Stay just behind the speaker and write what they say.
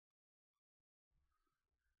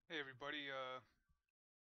Hey everybody,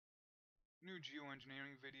 new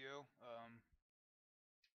geoengineering video.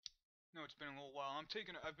 No, it's been a little while.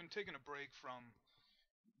 I've been taking a break from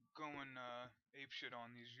going apeshit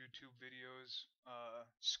on these YouTube videos.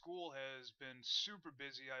 School has been super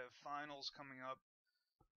busy. I have finals coming up,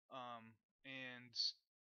 and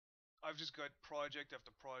I've just got project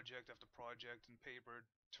after project after project and paper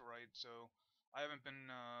to write. So I haven't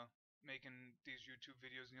been making these YouTube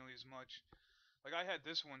videos nearly as much. Like I had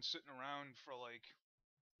this one sitting around for like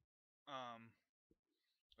um,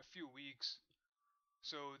 a few weeks.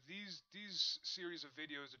 So these series of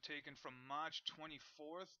videos are taken from March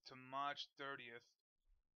 24th to March 30th.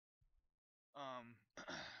 Um,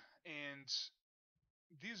 and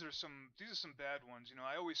these are some bad ones. You know,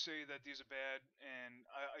 I always say that these are bad, and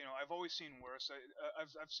I've always seen worse.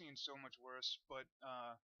 I've seen so much worse, but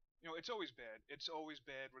it's always bad. It's always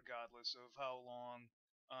bad regardless of how long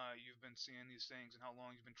you've been seeing these things and how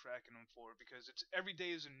long you've been tracking them for, because it's every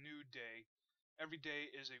day is a new day. Every day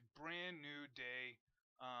is a brand new day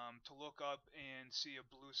to look up and see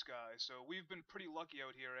a blue sky. So we've been pretty lucky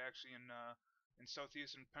out here actually in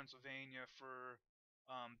southeastern Pennsylvania for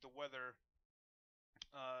the weather,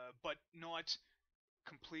 but not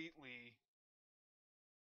completely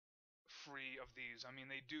free of these. I mean,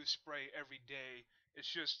 they do spray every day. It's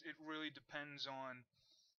just it really depends on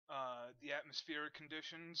the atmospheric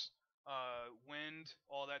conditions, wind,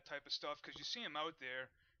 all that type of stuff. Because you see them out there,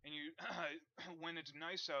 and you when it's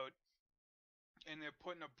nice out, and they're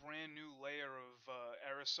putting a brand new layer of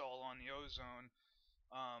aerosol on the ozone.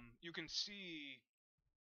 You can see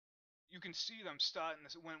them starting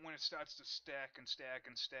this when it starts to stack and stack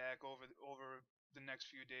and stack over the next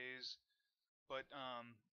few days. But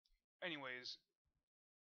anyways,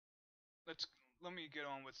 let's let me get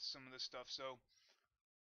on with some of this stuff. So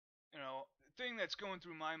the thing that's going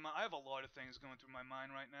through my mind, I have a lot of things going through my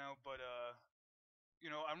mind right now, but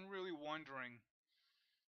I'm really wondering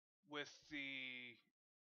with the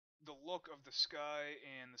look of the sky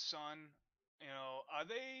and the sun. Are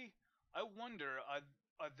they? I wonder,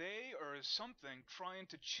 are they or is something trying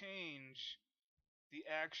to change the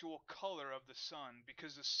actual color of the sun?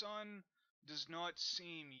 Because the sun does not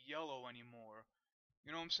seem yellow anymore.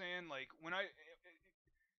 You know what I'm saying? Like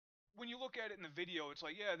when you look at it in the video, it's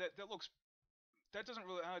like, yeah, that doesn't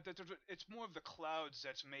really it's more of the clouds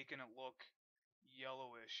that's making it look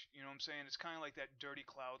yellowish. You know what I'm saying? It's kind of like that dirty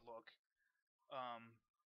cloud look. Um,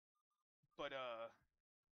 but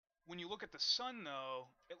when you look at the sun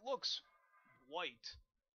though, it looks white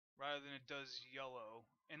rather than it does yellow.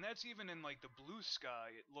 And that's even in like the blue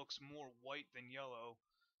sky, it looks more white than yellow.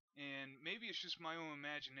 And maybe it's just my own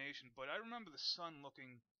imagination, but I remember the sun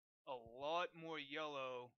looking a lot more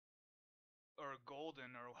yellow or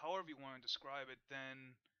golden or however you want to describe it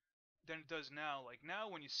than it does now. Like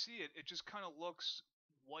now when you see it, it just kind of looks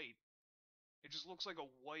white. It just looks like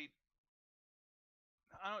a white.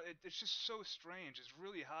 I don't. It's just so strange. It's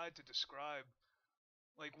really hard to describe.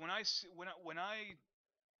 Like when I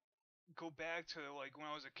go back to like when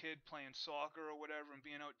I was a kid playing soccer or whatever and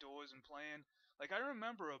being outdoors and playing. Like I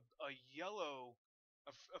remember a yellow,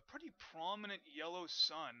 a pretty prominent yellow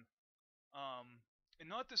sun, um, and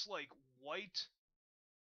not this like white.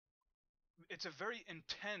 It's a very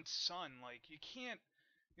intense sun. Like you can't,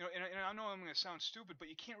 and I know I'm gonna sound stupid, but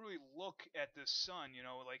you can't really look at this sun.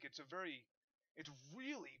 Like it's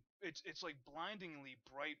like blindingly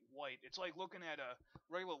bright white. It's like looking at a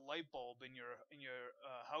regular light bulb in your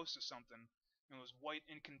house or something. Those white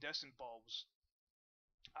incandescent bulbs.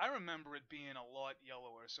 I remember it being a lot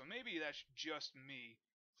yellower, so maybe that's just me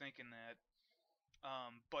thinking that.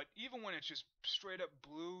 But even when it's just straight up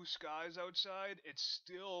blue skies outside, it's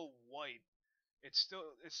still white. It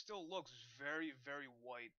still looks very very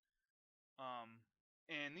white. Um,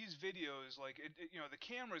 and these videos, like the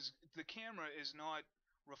camera is not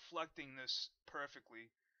reflecting this perfectly.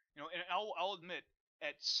 And I'll admit,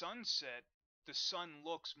 at sunset, the sun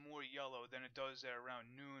looks more yellow than it does at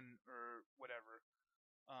around noon or whatever.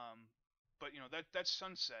 Um, but that's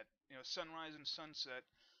sunset. Sunrise and sunset.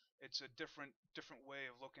 It's a different way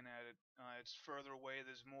of looking at it. It's further away.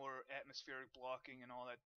 There's more atmospheric blocking and all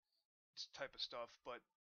that type of stuff. But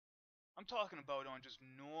I'm talking about on just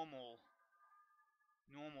normal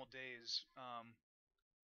days.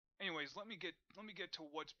 Anyways, let me get to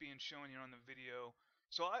what's being shown here on the video.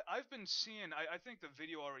 So I've been seeing. I think the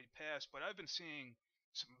video already passed, but I've been seeing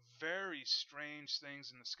some very strange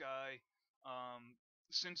things in the sky. Um,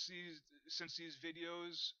 since these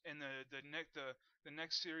videos and the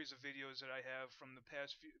next series of videos that I have from the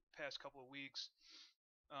past couple of weeks,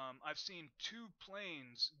 I've seen two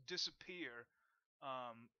planes disappear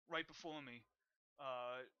right before me.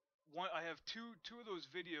 Uh, I have two of those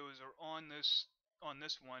videos are on this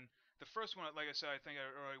one. The first one, like I said, I think I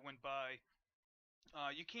already went by.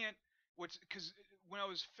 You can't what's because when I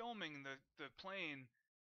was filming the plane,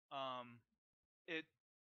 um, it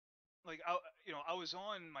like I was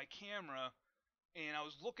on my camera and I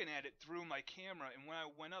was looking at it through my camera, and when I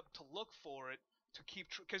went up to look for it to keep,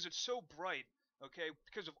 because it's so bright, okay,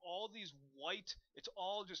 because of all these white, it's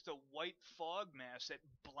all just a white fog mass that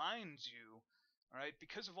blinds you, all right,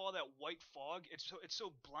 because of all that white fog, it's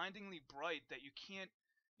so blindingly bright that you can't,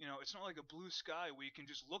 it's not like a blue sky where you can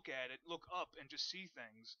just look at it, look up and just see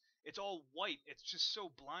things. It's all white. It's just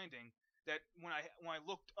so blinding that when I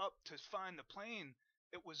looked up to find the plane,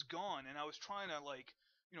 it was gone, and I was trying to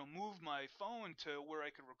move my phone to where I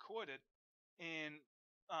could record it, and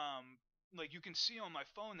like you can see on my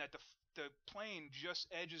phone that the plane just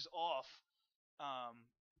edges off, um,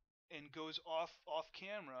 and goes off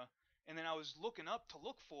camera, and then I was looking up to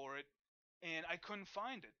look for it, and I couldn't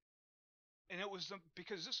find it, and it was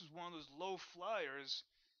because this is one of those low flyers,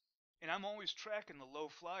 and I'm always tracking the low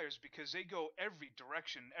flyers because they go every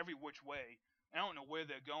direction, every which way. I don't know where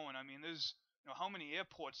they're going. I mean, there's how many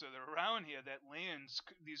airports are there around here that lands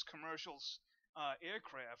these commercial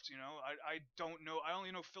aircraft? I don't know. I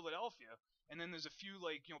only know Philadelphia, and then there's a few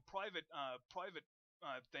private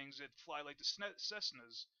things that fly like the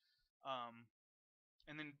Cessnas. Um,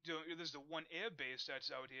 and then there's the one air base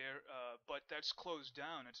that's out here, but that's closed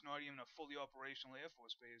down. It's not even a fully operational Air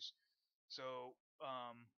Force base. So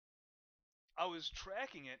I was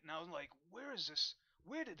tracking it, and I was like, "Where is this?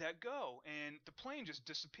 Where did that go?" And the plane just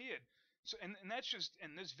disappeared. So, and that's just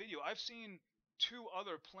in this video. I've seen two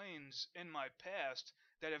other planes in my past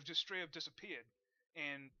that have just straight up disappeared.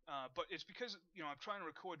 And but it's because I'm trying to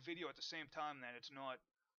record video at the same time that it's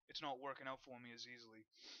not working out for me as easily.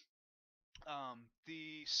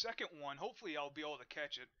 The second one, hopefully I'll be able to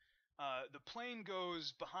catch it. The plane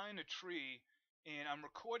goes behind a tree, and I'm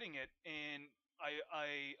recording it, and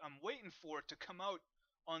I'm waiting for it to come out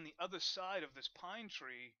on the other side of this pine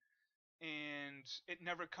tree, and it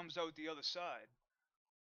never comes out the other side.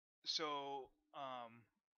 So,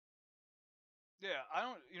 yeah, I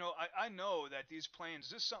don't, I know that these planes,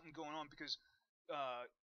 there's something going on because uh,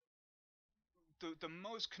 the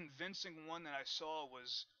most convincing one that I saw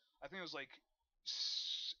was, I think it was like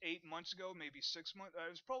 8 months ago, maybe 6 months. It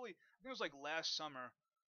was probably, I think it was like last summer,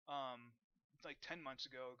 like 10 months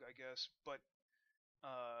ago, I guess. But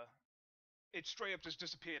uh, it straight up just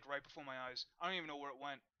disappeared right before my eyes. I don't even know where it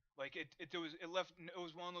went. Like it left. It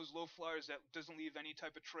was one of those low flyers that doesn't leave any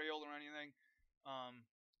type of trail or anything,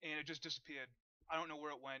 and it just disappeared. I don't know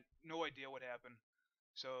where it went. No idea what happened.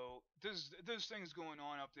 So there's things going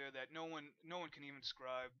on up there that no one can even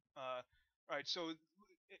describe. All right, so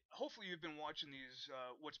hopefully you've been watching these.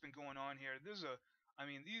 What's been going on here? I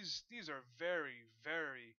mean, these are very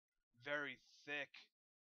very very thick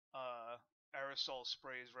aerosol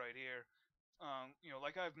sprays right here.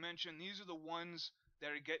 Like I've mentioned, these are the ones that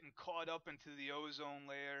are getting caught up into the ozone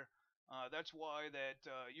layer. That's why that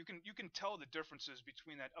you can tell the differences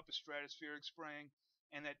between that upper stratospheric spraying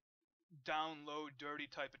and that down low dirty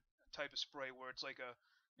type of spray where it's like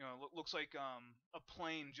looks like a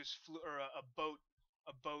plane just flew, or a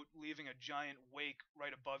boat leaving a giant wake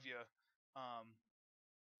right above you, um,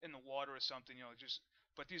 in the water or something, just.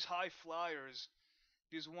 But these high flyers,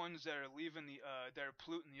 these ones that are leaving that are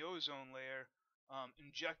polluting the ozone layer,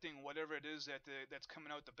 injecting whatever it is that's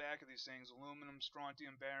coming out the back of these things, aluminum,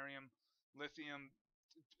 strontium, barium, lithium,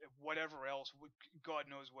 whatever else, God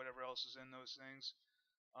knows whatever else is in those things.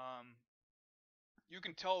 um, you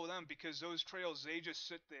can tell them because those trails, they just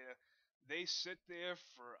sit there. They sit there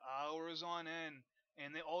for hours on end,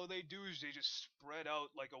 and all they do is they just spread out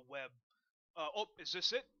like a web. Oh, is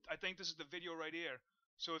this it? I think this is the video right here.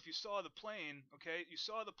 So if you saw the plane, okay, you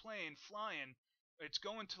saw the plane flying. It's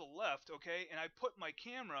going to the left, okay, and I put my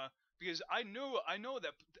camera because I know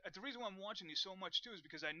that the reason why I'm watching these so much too is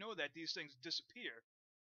because I know that these things disappear,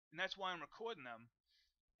 and that's why I'm recording them,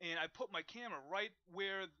 and I put my camera right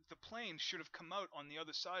where the plane should have come out on the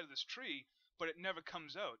other side of this tree, but it never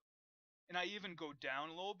comes out. And I even go down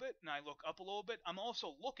a little bit and I look up a little bit. I'm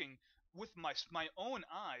also looking with my own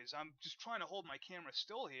eyes. I'm just trying to hold my camera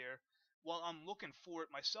still here while I'm looking for it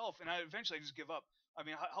myself, and I eventually just give up. I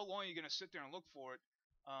mean, how long are you gonna sit there and look for it?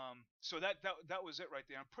 So that was it right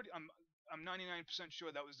there. I'm 99%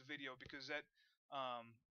 sure that was the video because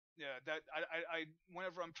um, yeah, that I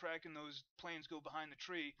whenever I'm tracking those planes go behind the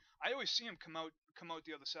tree, I always see them come out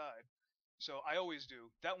the other side. So I always do.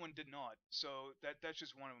 That one did not. So that's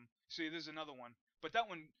just one of them. See, there's another one, but that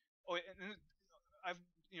one. Oh, and I've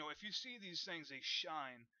if you see these things, they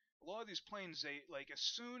shine. A lot of these planes, they like as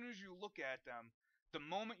soon as you look at them, the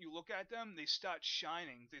moment you look at them, they start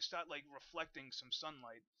shining. They start like reflecting some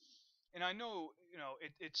sunlight. And I know,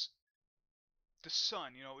 it's the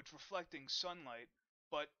sun. It's reflecting sunlight,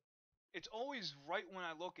 but it's always right when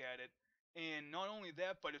I look at it. And not only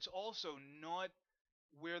that, but it's also not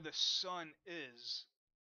where the sun is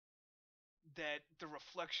that the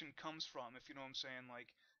reflection comes from, if you know what I'm saying. Like,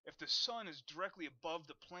 if the sun is directly above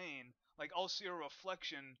the plane, like, I'll see a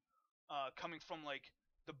reflection coming from, like,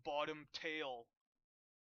 the bottom tail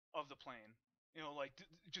of the plane. Like,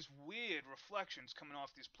 just weird reflections coming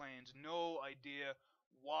off these planes. No idea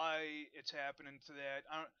why it's happening to that.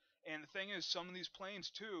 And the thing is, some of these planes,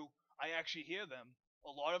 too, I actually hear them. A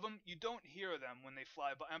lot of them, you don't hear them when they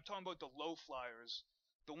fly, but I'm talking about the low flyers,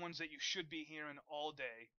 the ones that you should be hearing all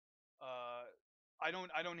day. Uh, I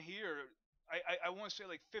don't hear. I want to say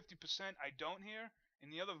like 50% I don't hear,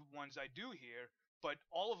 and the other ones I do hear. But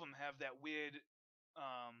all of them have that weird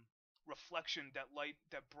um, reflection, that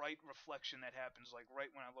bright reflection that happens like right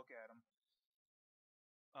when I look at them.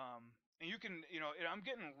 And you can, I'm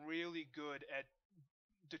getting really good at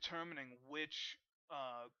determining which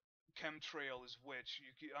chemtrail is which.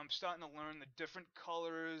 I'm starting to learn the different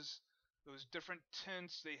colors, those different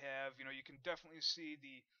tints they have. You can definitely see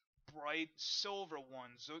the bright silver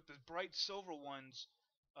ones. The bright silver ones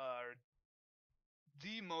are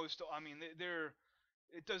the most. I mean, they're.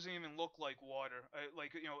 It doesn't even look like water.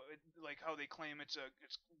 Like like how they claim it's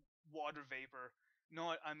water vapor.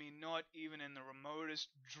 I mean, not even in the remotest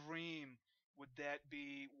dream would that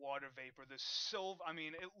be water vapor. The silver, I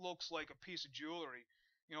mean, it looks like a piece of jewelry.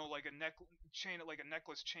 Like a like a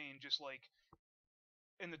necklace chain, just like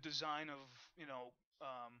in the design of,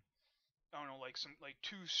 I don't know, like some like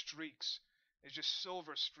two streaks. It's just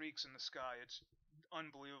silver streaks in the sky. It's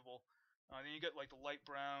unbelievable. Then you get like the light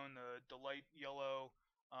brown, the light yellow.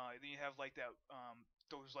 Then you have like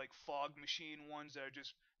those like fog machine ones that are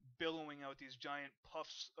just billowing out these giant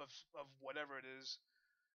puffs of whatever it is,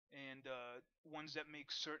 and ones that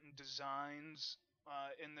make certain designs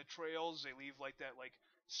in the trails. They leave like that like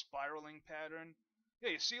spiraling pattern. Yeah,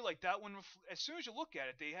 you see like that one. As soon as you look at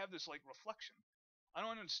it, they have this like reflection. I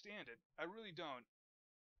don't understand it. I really don't.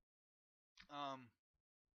 Um,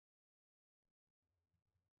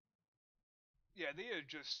 yeah, they are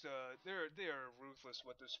just they are ruthless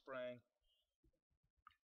with this spraying.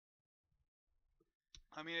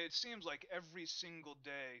 I mean, it seems like every single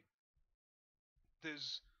day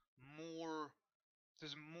there's more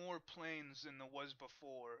there's more planes than there was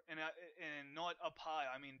before, and not up high.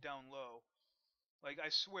 I mean down low. Like, I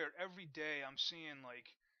swear, every day I'm seeing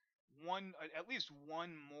like at least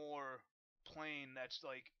one more plane that's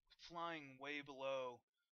like flying way below,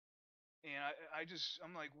 and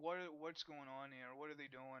I'm like, what's going on here? What are they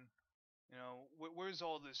doing? Where's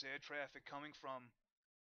all this air traffic coming from?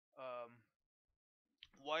 Um,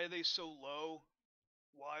 why are they so low?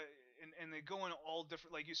 Why? And they go in all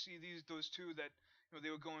different. Like, you see those two that they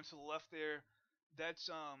were going to the left there. That's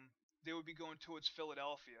they would be going towards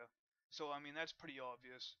Philadelphia. So I mean that's pretty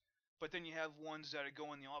obvious. But then you have ones that are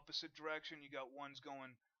going the opposite direction. You got ones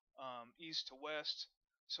going east to west.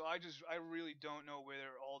 So I really don't know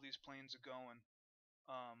where all these planes are going.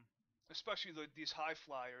 Um, Especially these high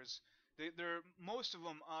flyers. They're most of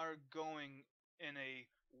them are going in a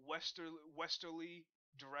westerly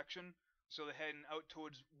direction, so they're heading out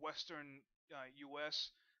towards western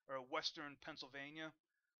U.S. or western Pennsylvania.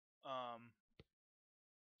 Um,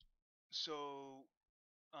 so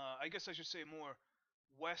I guess I should say more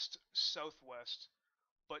west southwest,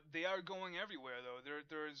 but they are going everywhere though.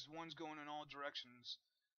 There's ones going in all directions.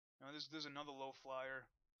 There's another low flyer.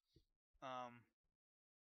 Um,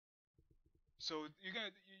 So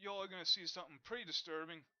y'all are gonna see something pretty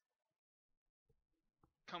disturbing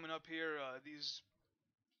coming up here. These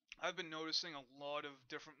I've been noticing a lot of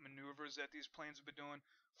different maneuvers that these planes have been doing.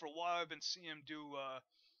 For a while, I've been seeing them do uh,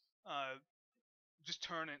 just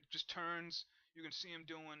turns. You can see them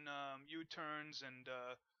doing U-turns and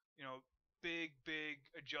big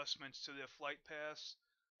adjustments to their flight paths.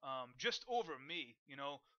 Just over me,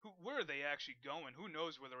 where are they actually going? Who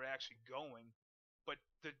knows where they're actually going? But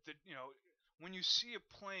when you see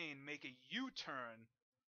a plane make a U-turn,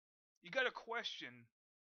 you got to question,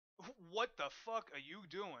 what the fuck are you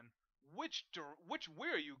doing?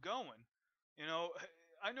 Where are you going? You know,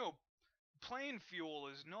 I know plane fuel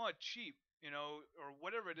is not cheap, or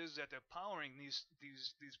whatever it is that they're powering these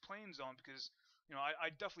planes on, because I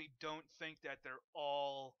definitely don't think that they're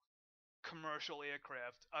all commercial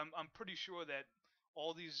aircraft. I'm pretty sure that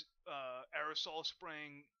all these aerosol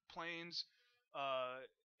spraying planes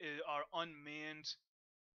are unmanned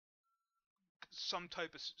some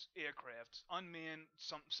type of aircraft, unmanned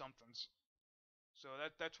somethings. So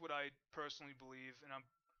that's what I personally believe, and I'm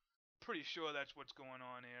pretty sure that's what's going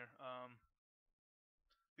on here.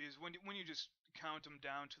 Because when you just count them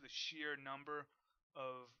down to the sheer number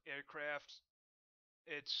of aircraft,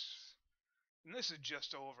 it's and this is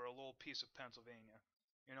just over a little piece of Pennsylvania.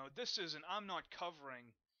 This isn't. I'm not covering,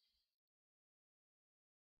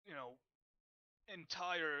 you know,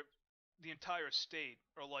 entire the entire state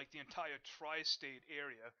or like the entire tri-state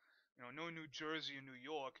area. No New Jersey and New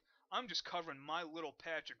York. I'm just covering my little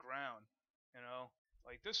patch of ground. You know,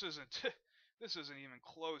 like this isn't this isn't even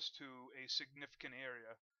close to a significant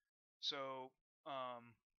area. So,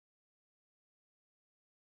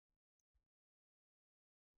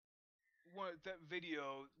 that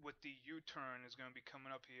video with the U-turn is going to be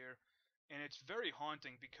coming up here, and it's very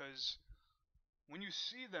haunting because when you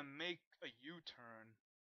see them make a U-turn,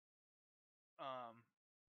 um,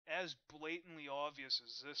 as blatantly obvious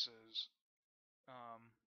as this is,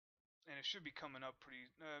 um, and it should be coming up pretty,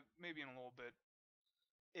 maybe in a little bit.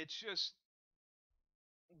 It's just,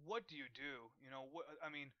 what do you do? What I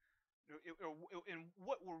mean, and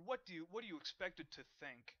what do you expect it to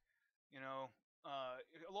think? You know,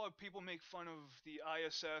 a lot of people make fun of the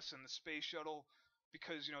ISS and the space shuttle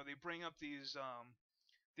because they bring up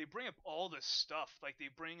they bring up all this stuff. Like they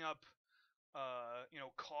bring up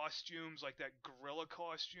costumes like that gorilla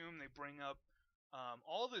costume. They bring up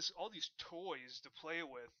all these toys to play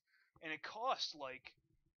with, and it costs like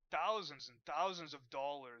thousands and thousands of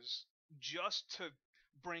dollars just to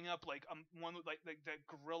bring up like one like that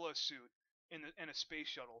gorilla suit in a space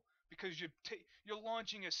shuttle because you're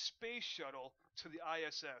launching a space shuttle to the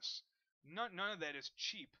ISS. None of that is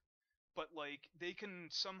cheap, but like they can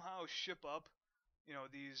somehow ship up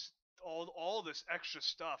these all this extra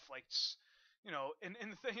stuff like and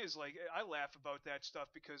the thing is like I laugh about that stuff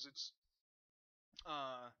because it's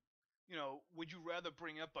uh would you rather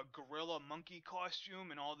bring up a gorilla monkey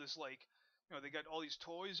costume and all this like they got all these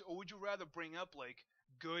toys, or would you rather bring up like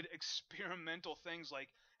good experimental things like,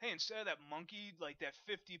 hey, instead of that monkey, like that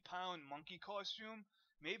 50-pound monkey costume,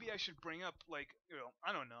 maybe I should bring up like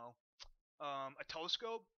I don't know, a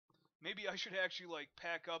telescope. Maybe I should actually like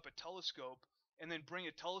pack up a telescope and then bring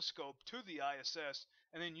a telescope to the ISS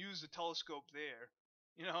and then use the telescope there.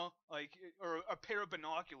 Like or a pair of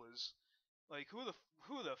binoculars. Like who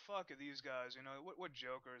the fuck are these guys? What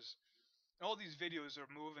jokers? All these videos are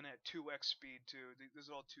moving at 2x speed too. These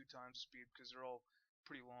are all 2 times the speed because they're all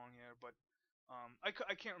pretty long here. But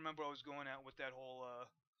I can't remember what I was going at with that whole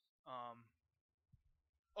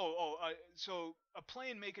so a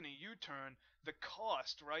plane making a U-turn, the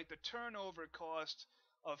cost, right? The turnover cost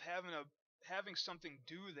of having something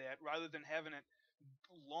do that rather than having it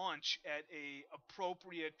launch at a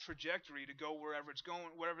appropriate trajectory to go wherever it's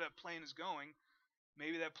going, wherever that plane is going.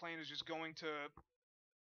 Maybe that plane is just going to,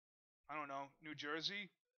 I don't know, New Jersey,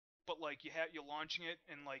 but like you're launching it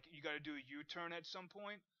and like you got to do a U-turn at some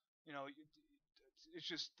point. You know, it's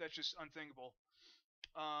just that's just unthinkable.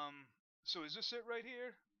 So is this it right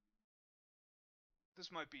here?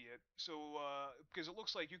 This might be it. So because it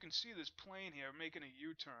looks like you can see this plane here making a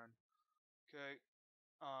U-turn. Okay.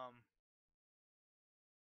 Um,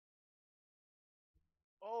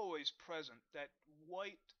 Always present. That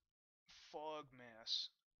white fog mass.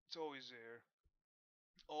 It's always there.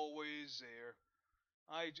 Always there.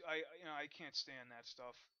 I can't stand that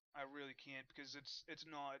stuff. I really can't because it's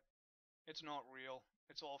not real.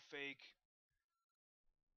 It's all fake.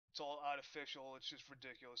 It's all artificial. It's just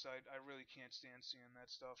ridiculous. I really can't stand seeing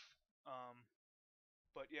that stuff. Um,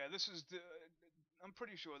 but yeah, this is the. I'm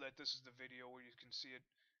pretty sure that this is the video where you can see it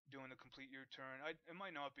doing the complete U-turn. It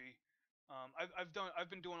might not be.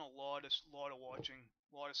 I've been doing a lot of watching,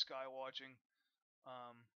 a lot of sky watching.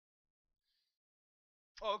 Um,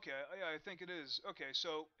 Oh, okay. Yeah, I think it is. Okay,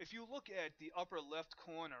 so if you look at the upper left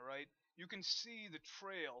corner, right, you can see the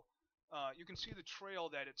trail. You can see the trail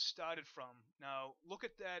that it started from. Now, look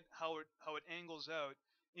at that, how it angles out.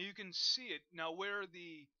 And you can see it now where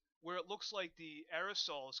it looks like the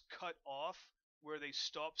aerosols cut off, where they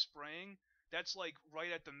stop spraying. That's like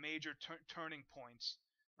right at the major turning points,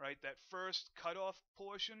 right? That first cutoff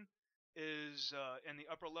portion is in the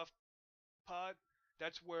upper left part.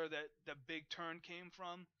 That's where the big turn came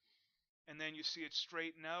from, and then you see it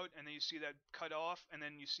straighten out, and then you see that cut off, and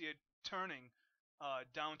then you see it turning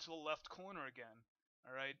down to the left corner again.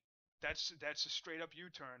 All right, that's a straight up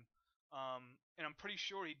U-turn, and I'm pretty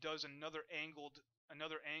sure he does another angle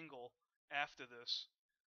after this,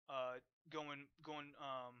 uh, going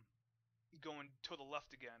to the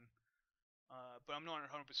left again. But I'm not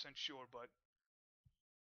 100% sure. But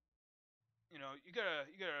you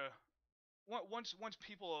gotta once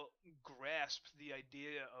people grasp the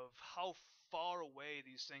idea of how far away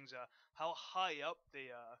these things are, how high up they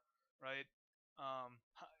are, right?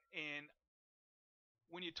 And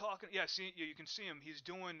when you're talking, yeah, see, you can see him. He's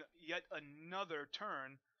doing yet another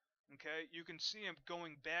turn. Okay, you can see him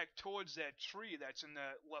going back towards that tree that's in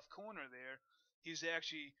the left corner there. He's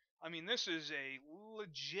actually, I mean, this is a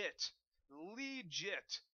legit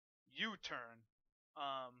U-turn.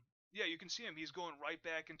 Um, yeah, you can see him. He's going right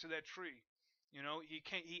back into that tree. You know, he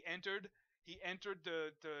can't. He entered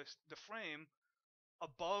the frame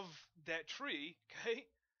above that tree. Okay,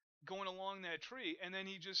 going along that tree, and then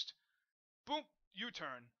he just boom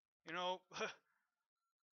U-turn. You know,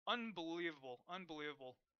 unbelievable,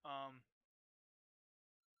 unbelievable.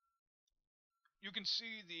 You can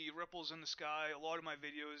see the ripples in the sky. A lot of my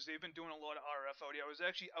videos, they've been doing a lot of RF out here. I was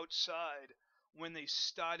actually outside when they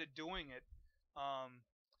started doing it. Um,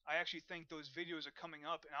 I actually think those videos are coming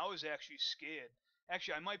up, and I was actually scared.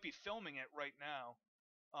 Actually, I might be filming it right now,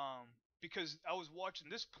 because I was watching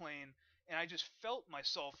this plane, and I just felt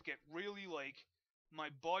myself get really like my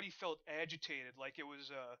body felt agitated, like it was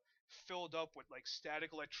filled up with like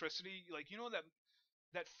static electricity. Like you know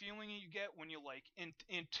that feeling you get when you're like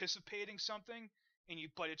anticipating something and you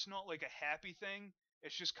but it's not like a happy thing.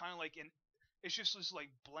 It's just kind of like it's just this like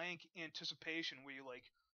blank anticipation where you're like,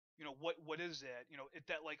 you know, what is that, you know,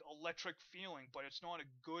 that like electric feeling, but it's not a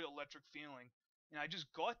good electric feeling. And I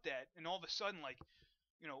just got that, and all of a sudden, like,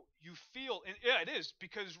 you know, you feel, and yeah, it is,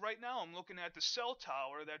 because right now I'm looking at the cell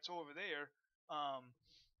tower that's over there.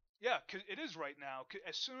 Yeah, 'cause it is right now.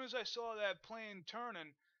 As soon as I saw that plane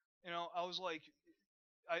turning, you know, I was like,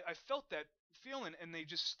 I felt that feeling, and they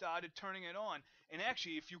just started turning it on. And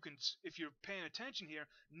actually, if you're paying attention here,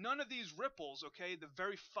 none of these ripples, okay, the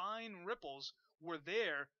very fine ripples, were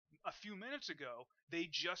there a few minutes ago. They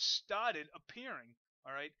just started appearing.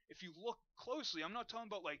 All right. If you look closely, I'm not talking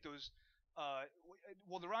about like those.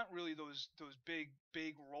 Well, there aren't really those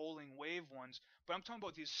big rolling wave ones, but I'm talking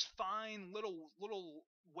about these fine little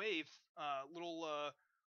wave little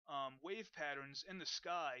wave patterns in the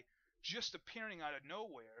sky just appearing out of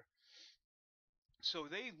nowhere. So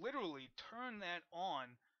they literally turned that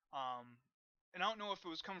on, um, and I don't know if it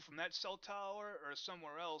was coming from that cell tower or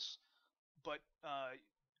somewhere else, but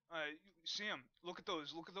see them. Look at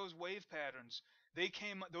those. Look at those wave patterns.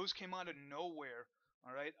 Those came out of nowhere.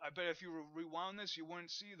 All right. I bet if you rewound this, you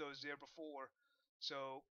wouldn't see those there before.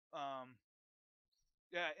 So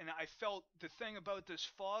yeah, and I felt the thing about this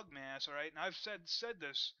fog mass. All right, and I've said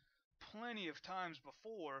this plenty of times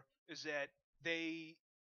before, is that they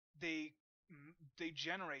they they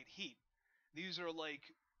generate heat. These are like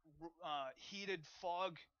heated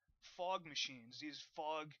fog machines. This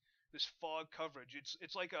fog coverage.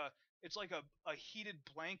 It's like a heated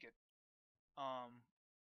blanket. Um,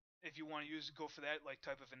 if you want to go for that like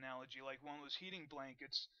type of analogy, like one of those heating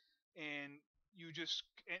blankets, and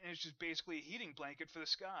and it's just basically a heating blanket for the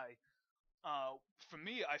sky. For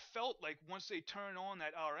me, I felt like once they turn on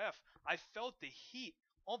that RF, I felt the heat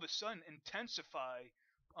all of a sudden intensify,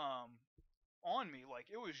 um, on me. Like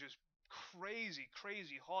it was just crazy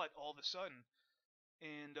hot all of a sudden.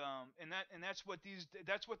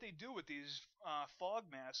 That's what they do with these fog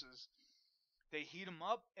masses. They heat them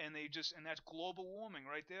up, and that's global warming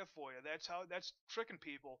right there for you. That's tricking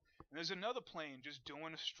people. And there's another plane just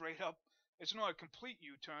doing a straight up. It's not a complete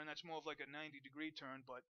U-turn. That's more of like a 90-degree turn.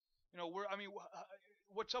 But you know,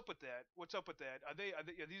 what's up with that? What's up with that? Are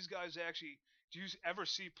these guys actually? Do you ever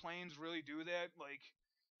see planes really do that? Like,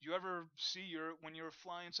 do you ever see when you're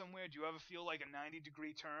flying somewhere? Do you ever feel like a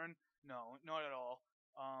 90-degree turn? No, not at all.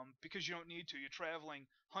 Because you don't need to. You're traveling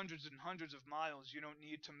hundreds and hundreds of miles. You don't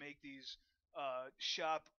need to make these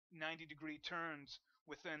sharp 90-degree turns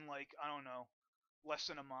within, like, I don't know, less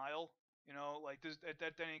than a mile. You know, like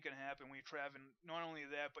that ain't gonna happen when you're traveling. Not only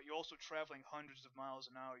that, but you're also traveling hundreds of miles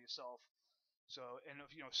an hour yourself. So, and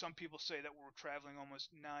if, you know, some people say that we're traveling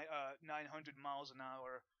almost 900 miles an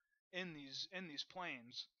hour in these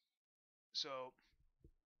planes. So,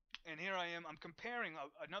 and here I am. I'm comparing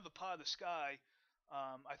another part of the sky.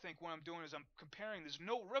 I think what I'm doing is I'm comparing. There's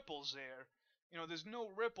no ripples there. You know, there's no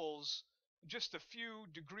ripples just a few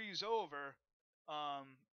degrees over.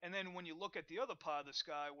 And then when you look at the other part of the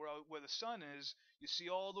sky where the sun is, you see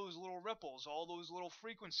all those little ripples, all those little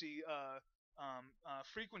frequency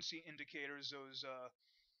indicators, those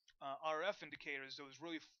RF indicators, those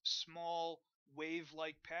really small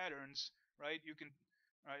wave-like patterns, right?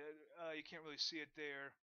 Right? You can't really see it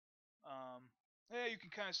there. Um, yeah, you can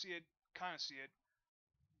kind of see it,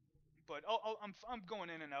 but I'm going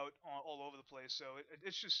in and out all over the place. So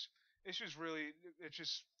it's just it's just really, it's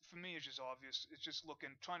just for me, it's just obvious. It's just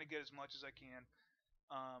trying to get as much as I can.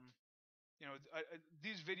 Um,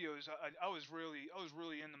 these videos, I was really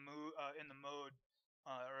in the mood,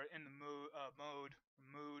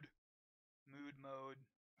 mode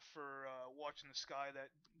for watching the sky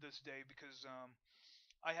this day because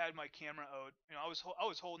I had my camera out. I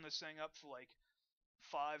was holding this thing up for like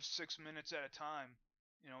 5 6 minutes at a time.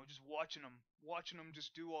 Just watching them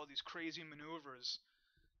just do all these crazy maneuvers,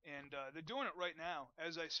 and they're doing it right now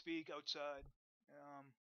as I speak outside. Um,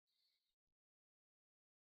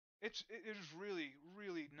 it is really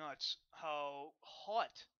really nuts how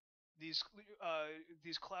hot these uh,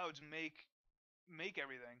 these clouds make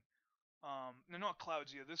everything. They're not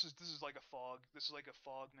clouds here. This is like a fog. This is like a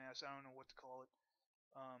fog mass. I don't know what to call it.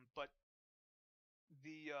 But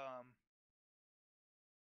the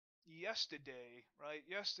yesterday, right?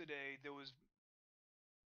 Yesterday there was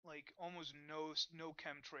like almost no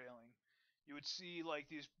chemtrailing. You would see like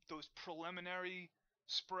those preliminary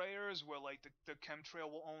sprayers where like the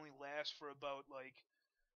chemtrail will only last for about like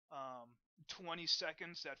um, 20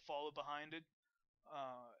 seconds that follow behind it,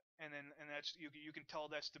 uh, and that's you can tell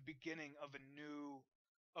that's the beginning of a new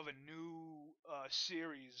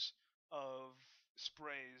series of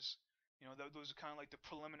sprays. Those are kind of like the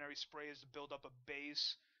preliminary sprays to build up a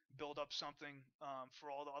base, build up something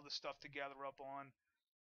for all the other stuff to gather up on.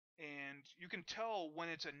 And you can tell when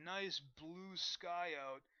it's a nice blue sky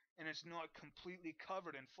out and it's not completely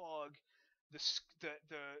covered in fog.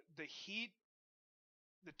 The heat,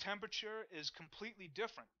 the temperature is completely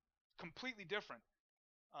different, completely different.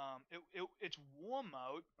 It's warm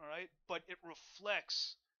out, all right, but it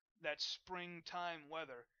reflects that springtime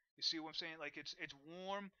weather. You see what I'm saying? Like it's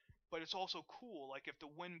warm, but it's also cool. Like if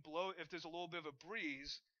there's a little bit of a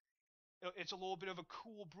breeze, it's a little bit of a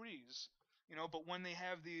cool breeze. But when they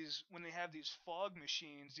have these fog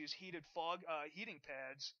machines, these heating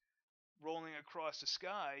pads rolling across the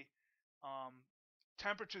sky, um,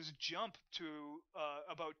 temperatures jump to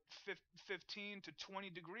about 15 to 20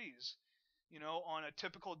 degrees. On a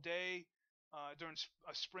typical day, during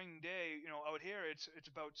a spring day, out here it's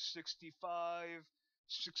about 65,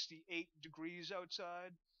 68 degrees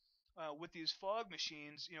outside. With these fog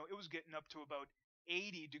machines, it was getting up to about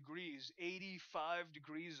 80 degrees, 85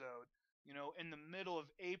 degrees out, in the middle of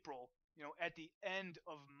April, at the end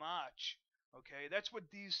of March. Okay, that's what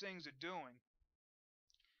these things are doing.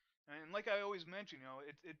 And like I always mention,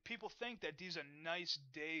 people think that these are nice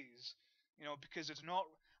days, because it's not.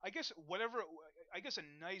 I guess whatever. I guess a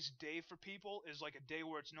nice day for people is like a day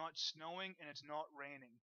where it's not snowing and it's not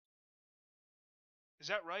raining. Is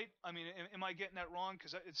that right? I mean, am I getting that wrong?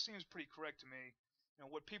 Because it seems pretty correct to me.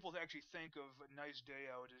 What people actually think of a nice day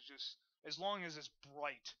out is just as long as it's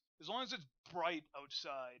bright, as long as it's bright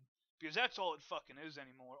outside, because that's all it fucking is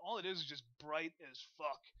anymore. All it is just bright as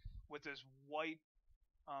fuck with this white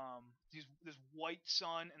this white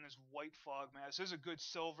sun and this white fog mass. There's a good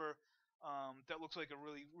silver, that looks like a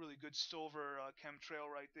really really good silver chemtrail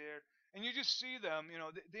right there. And you just see them.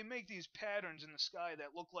 They make these patterns in the sky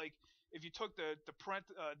that look like if you took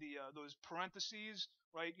those parentheses,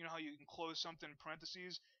 right? You know how you can close something in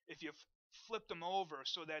parentheses. If you flip them over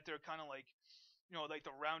so that they're kind of like like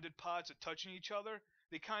the rounded parts are touching each other,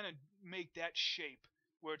 they kind of make that shape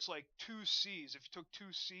where it's like two C's. If you took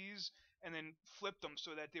two C's and then flipped them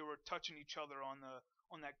so that they were touching each other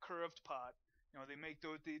on that curved part,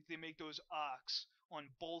 they make those arcs on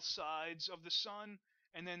both sides of the sun,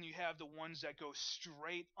 and then you have the ones that go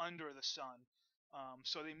straight under the sun.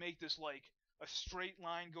 So they make this like a straight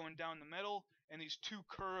line going down the middle, and these two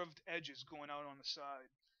curved edges going out on the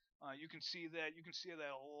side. You can see that. You can see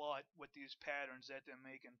that a lot with these patterns that they're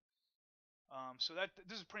making. So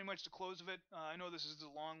this is pretty much the close of it. I know this is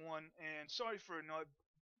a long one, and sorry for not,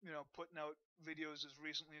 putting out videos as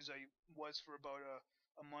recently as I was for about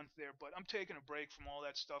a month there. But I'm taking a break from all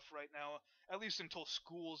that stuff right now, at least until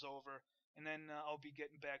school's over, and then I'll be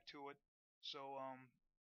getting back to it. So, all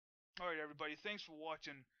right, everybody, thanks for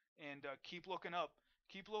watching, and keep looking up,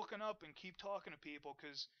 and keep talking to people,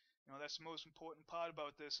 because that's the most important part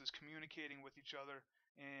about this is communicating with each other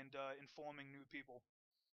and informing new people.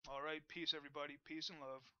 All right, peace, everybody. Peace and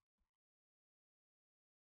love.